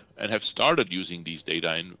have started using these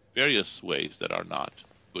data in various ways that are not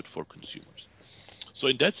good for consumers. So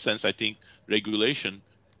in that sense, I think regulation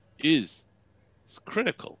is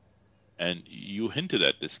critical. And you hinted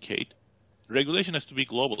at this, Kate. Regulation has to be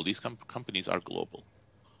global. These companies are global.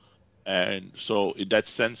 And so in that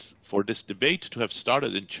sense, for this debate to have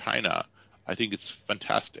started in China, I think it's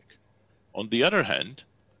fantastic. On the other hand,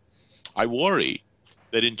 I worry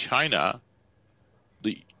that in China,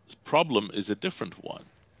 the problem is a different one,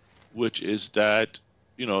 which is that,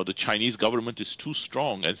 the Chinese government is too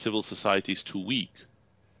strong and civil society is too weak.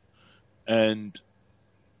 And,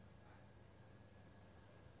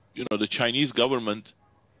 the Chinese government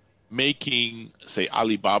making, say,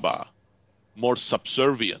 Alibaba more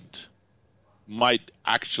subservient might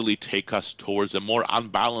actually take us towards a more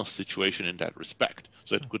unbalanced situation in that respect.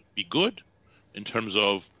 So it could be good in terms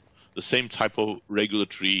of the same type of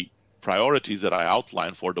regulatory priorities that I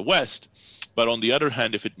outlined for the West. But on the other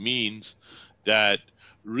hand, if it means that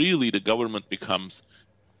really the government becomes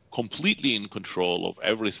completely in control of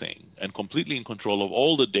everything and completely in control of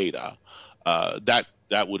all the data,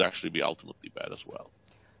 that would actually be ultimately bad as well.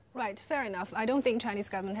 Right, fair enough. I don't think Chinese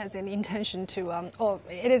government has any intention to, or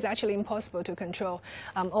it is actually impossible to control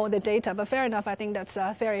all the data. But fair enough, I think that's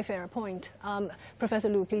a very fair point. Professor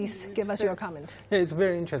Lu, please give us your comment. Yeah, it's a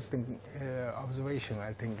very interesting observation.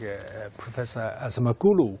 I think Professor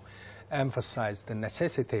Acemoglu emphasized the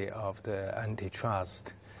necessity of the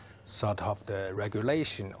antitrust sort of the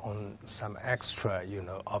regulation on some extra,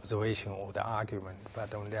 observation or the argument.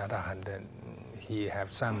 But on the other hand, he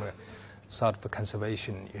have some sort of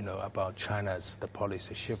conservation, about China's the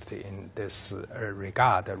policy shift in this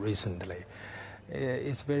regard recently.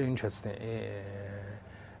 It's very interesting.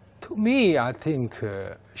 To me, I think,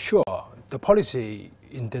 sure, the policy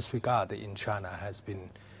in this regard in China has been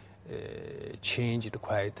changed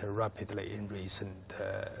quite rapidly in recent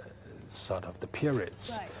sort of the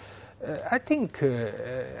periods. Right. I think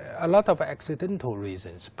a lot of accidental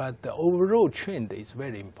reasons, but the overall trend is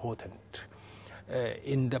very important.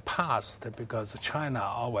 In the past, because China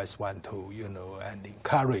always want to, and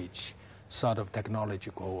encourage sort of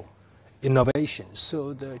technological innovation.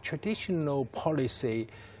 So the traditional policy,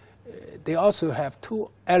 they also have two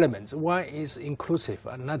elements. One is inclusive,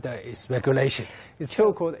 another is regulation. It's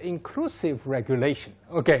so-called inclusive regulation.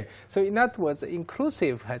 Okay, so in other words,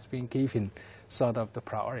 inclusive has been given sort of the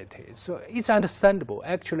priority. So it's understandable.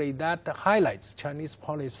 Actually, that highlights Chinese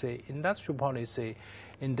policy, industrial policy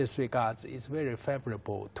in this regard is very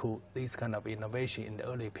favorable to this kind of innovation in the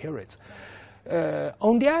early periods.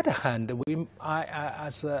 On the other hand,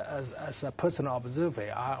 as a personal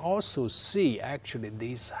observer, I also see actually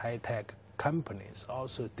these high-tech companies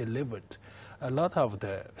also delivered a lot of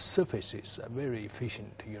the services very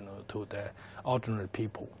efficient, to the ordinary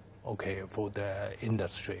people. Okay, for the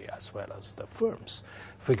industry as well as the firms.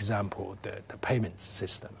 For example, the payment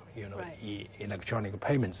system, Right. Electronic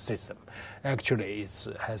payment system, actually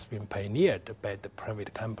has been pioneered by the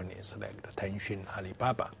private companies like the Tencent,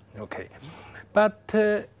 Alibaba. Okay, but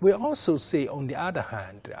we also see, on the other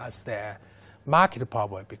hand, as their market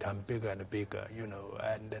power become bigger and bigger,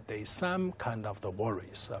 and there's some kind of the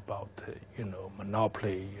worries about,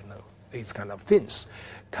 monopoly, these kind of things,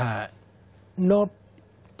 can not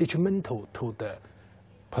detrimental to the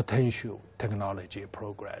potential technology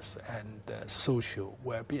progress and social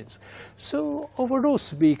well-being. So overall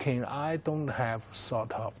speaking, I don't have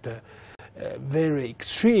sort of the very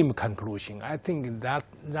extreme conclusion. I think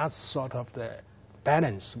that's sort of the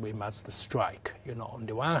balance we must strike. On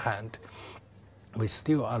the one hand, we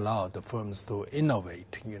still allow the firms to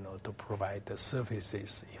innovate, to provide the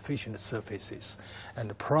services, efficient services,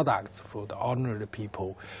 and products for the ordinary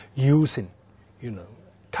people using,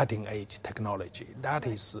 cutting-edge technology. That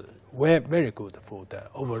is very good for the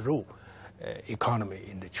overall economy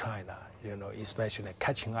in China, especially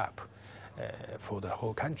catching up for the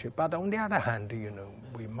whole country. But on the other hand,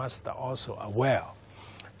 we must also aware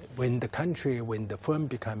when the firm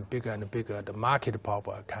become bigger and bigger, the market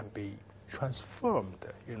power can be transformed,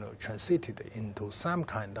 transited into some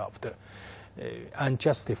kind of the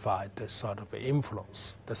unjustified sort of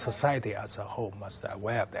influence. The society as a whole must be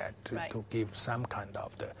aware of that to give some kind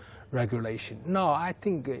of the regulation. No, I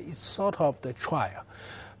think it's sort of the trial.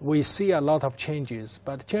 We see a lot of changes,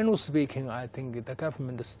 but generally speaking, I think the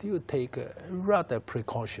government still take a rather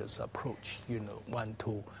precautious approach, want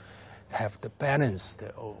to have the balanced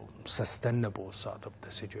or sustainable sort of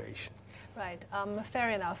the situation. Right, fair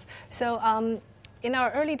enough. So in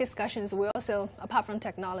our early discussions, we also, apart from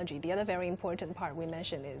technology, the other very important part we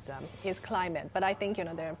mentioned is climate. But I think,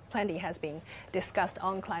 there plenty has been discussed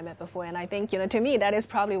on climate before, and I think, to me, that is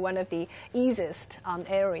probably one of the easiest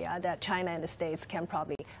area that China and the States can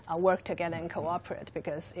probably work together and cooperate,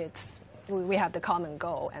 because we have the common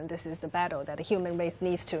goal, and this is the battle that the human race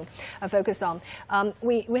needs to focus on.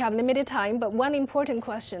 We have limited time, but one important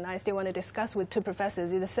question I still want to discuss with two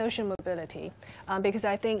professors is the social mobility, because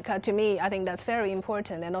I think, to me, I think that's very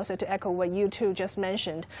important, and also to echo what you two just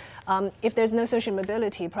mentioned. If there's no social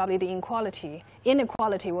mobility, probably the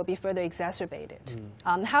inequality will be further exacerbated.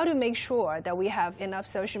 How to make sure that we have enough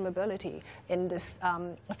social mobility in this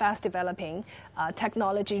fast-developing,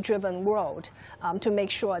 technology-driven world to make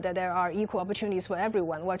sure that there are equal opportunities for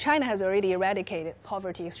everyone. Well, China has already eradicated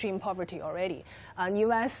poverty, extreme poverty already.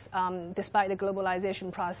 U.S., despite the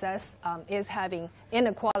globalization process, is having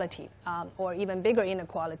inequality, or even bigger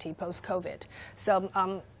inequality post-COVID.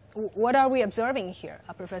 So what are we observing here?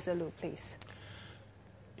 Professor Lu, please.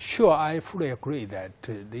 Sure, I fully agree that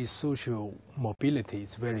this social mobility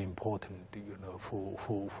is very important,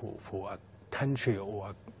 for a country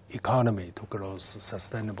or economy to grow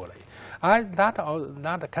sustainably.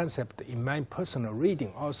 That concept, in my personal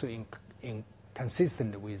reading, also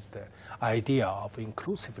consistent with the idea of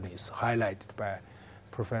inclusiveness highlighted by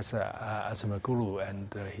Professor Acemoglu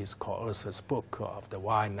and his co-author's book of the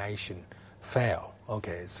Why Nation Fail.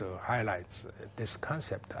 Okay, so highlights this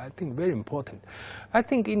concept. I think very important. I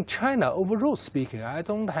think in China, overall speaking, I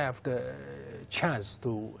don't have the chance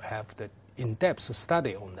to have the in-depth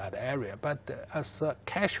study on that area, but as a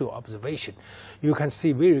casual observation, you can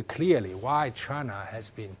see very clearly why China has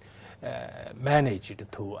been managed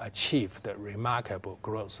to achieve the remarkable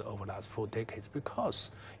growth over the last 4 decades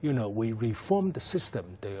because, we reformed the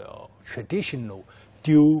system, the traditional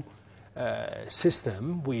dual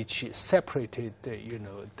system which separated, the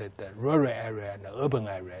rural area and the urban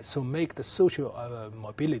area. So make the social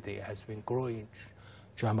mobility has been growing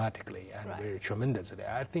dramatically and very tremendously.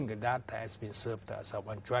 I think that has been served as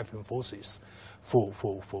one driving forces for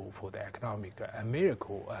the economic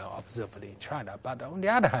miracle observed in China. But on the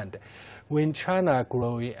other hand, when China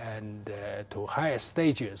growing and to higher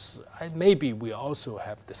stages, maybe we also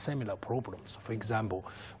have the similar problems. For example,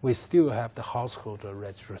 we still have the household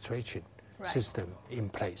registration system in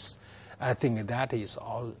place. I think that is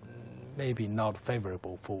all maybe not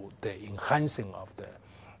favorable for the enhancing of the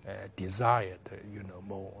desired,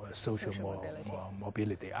 more social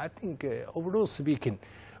mobility. I think overall speaking,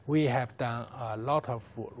 we have done a lot of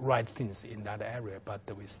right things in that area, but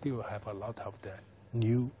we still have a lot of the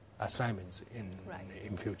new assignments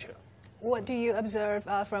in future. What do you observe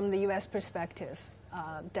from the U.S. perspective?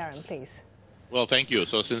 Daron, please. Well, thank you.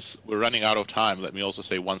 So since we're running out of time, let me also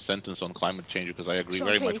say one sentence on climate change, because I agree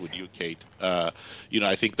very much with you, Kate.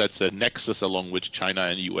 I think that's a nexus along which China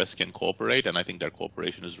and the U.S. can cooperate, and I think their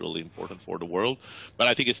cooperation is really important for the world. But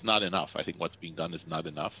I think it's not enough. I think what's being done is not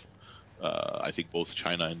enough. I think both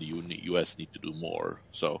China and the U.S. need to do more.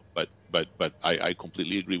 So, but I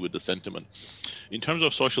completely agree with the sentiment. In terms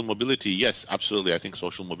of social mobility, yes, absolutely. I think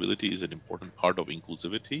social mobility is an important part of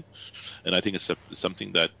inclusivity, and I think it's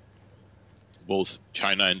something that both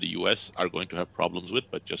China and the U.S. are going to have problems with.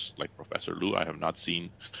 But just like Professor Lu, I have not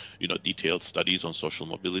seen, detailed studies on social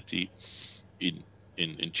mobility in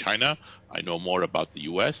China. I know more about the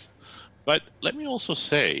U.S. But let me also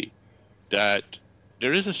say that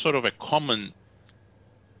there is a sort of a common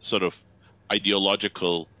sort of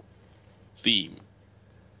ideological theme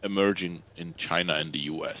emerging in China and the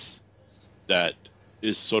U.S. that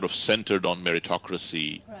is sort of centered on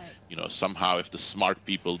meritocracy. Somehow if the smart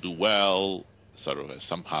people do well, sort of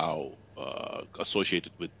somehow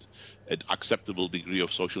associated with an acceptable degree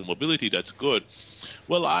of social mobility, that's good.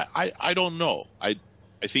 Well, I don't know. I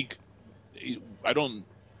think I don't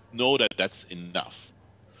know that that's enough.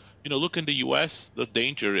 Look in the U.S., the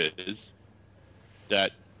danger is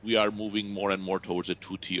that we are moving more and more towards a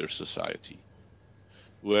two-tier society,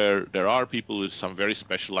 where there are people with some very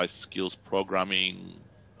specialized skills, programming,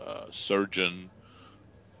 surgeon,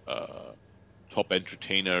 top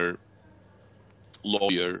entertainer,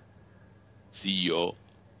 lawyer, CEO.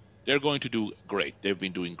 They're going to do great. They've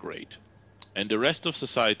been doing great. And the rest of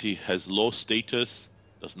society has low status,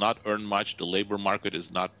 does not earn much. The labor market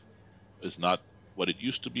is not what it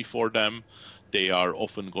used to be for them. They are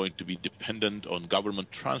often going to be dependent on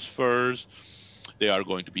government transfers. They are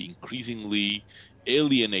going to be increasingly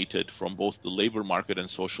alienated from both the labor market and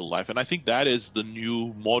social life. And I think that is the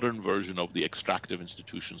new modern version of the extractive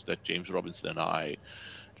institutions that James Robinson and I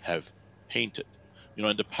have painted.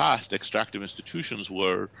 In the past, extractive institutions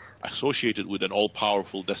were associated with an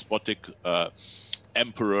all-powerful despotic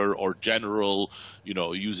emperor or general,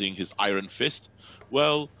 using his iron fist.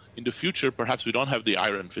 Well, in the future, perhaps we don't have the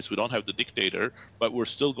iron fist, we don't have the dictator, but we're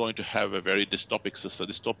still going to have a very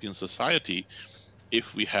dystopian society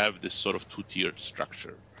if we have this sort of two-tiered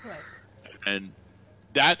structure. And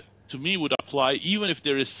that, to me, would apply even if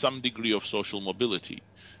there is some degree of social mobility.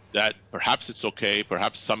 That perhaps it's okay,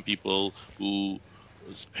 perhaps some people whose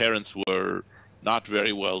parents were not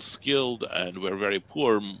very well skilled and were very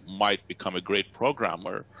poor might become a great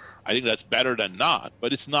programmer. I think that's better than not,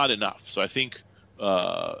 but it's not enough. So I think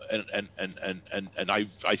I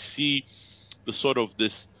see the sort of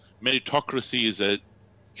this meritocracy is a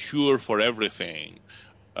cure for everything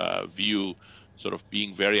view sort of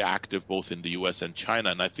being very active both in the U.S. and China,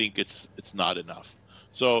 and I think it's not enough.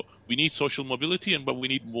 So we need social mobility, but we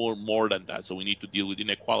need more than that. So we need to deal with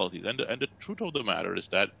inequalities. And the truth of the matter is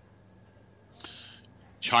that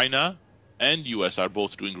China and U.S. are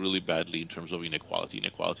both doing really badly in terms of inequality.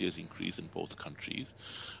 Inequality has increased in both countries.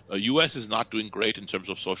 U.S. is not doing great in terms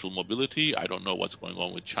of social mobility. I don't know what's going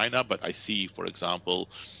on with China, but I see, for example,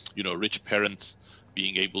 rich parents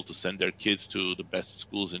being able to send their kids to the best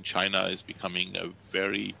schools in China is becoming a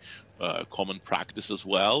very common practice as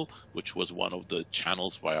well, which was one of the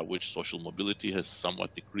channels via which social mobility has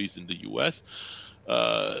somewhat decreased in the U.S.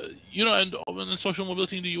 And social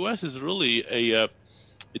mobility in the U.S. is really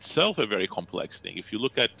itself a very complex thing. If you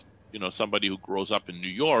look at somebody who grows up in New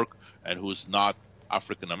York and who's not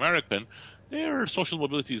African American, their social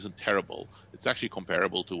mobility isn't terrible. It's actually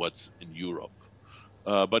comparable to what's in Europe.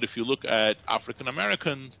 But if you look at African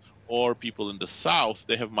Americans or people in the South,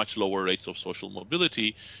 they have much lower rates of social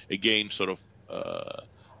mobility. Again, sort of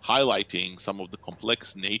highlighting some of the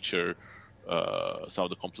complex nature, some of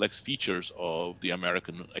the complex features of the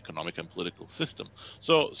American economic and political system.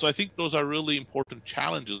 So I think those are really important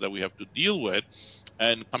challenges that we have to deal with.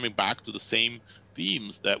 And coming back to the same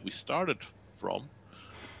themes that we started from,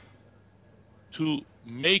 to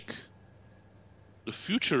make the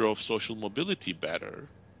future of social mobility better,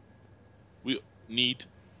 we need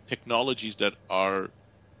technologies that are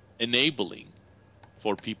enabling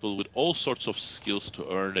for people with all sorts of skills to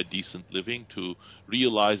earn a decent living, to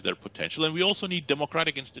realize their potential. And we also need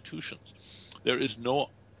democratic institutions. There is no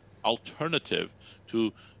alternative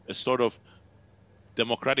to a sort of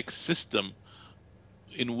democratic system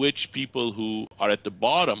in which people who are at the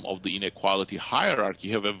bottom of the inequality hierarchy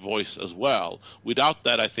have a voice as well. Without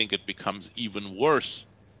that, I think it becomes even worse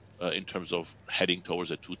in terms of heading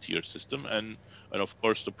towards a two-tier system. And of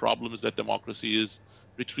course, the problem is that democracy is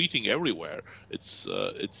retreating everywhere. It's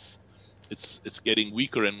getting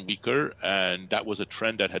weaker and weaker, and that was a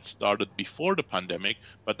trend that had started before the pandemic,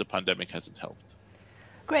 but the pandemic hasn't helped.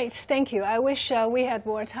 Great, thank you. I wish we had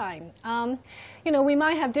more time. We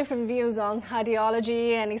might have different views on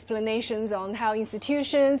ideology and explanations on how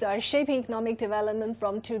institutions are shaping economic development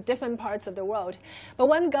from two different parts of the world. But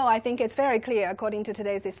one goal, I think it's very clear, according to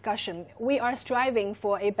today's discussion. We are striving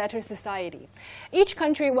for a better society. Each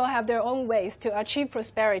country will have their own ways to achieve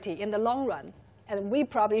prosperity in the long run. And we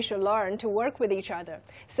probably should learn to work with each other.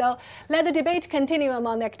 So let the debate continue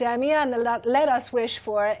among academia, and let us wish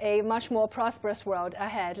for a much more prosperous world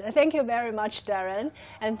ahead. Thank you very much, Daron,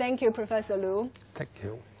 and thank you, Professor Lu. Thank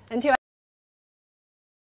you. Until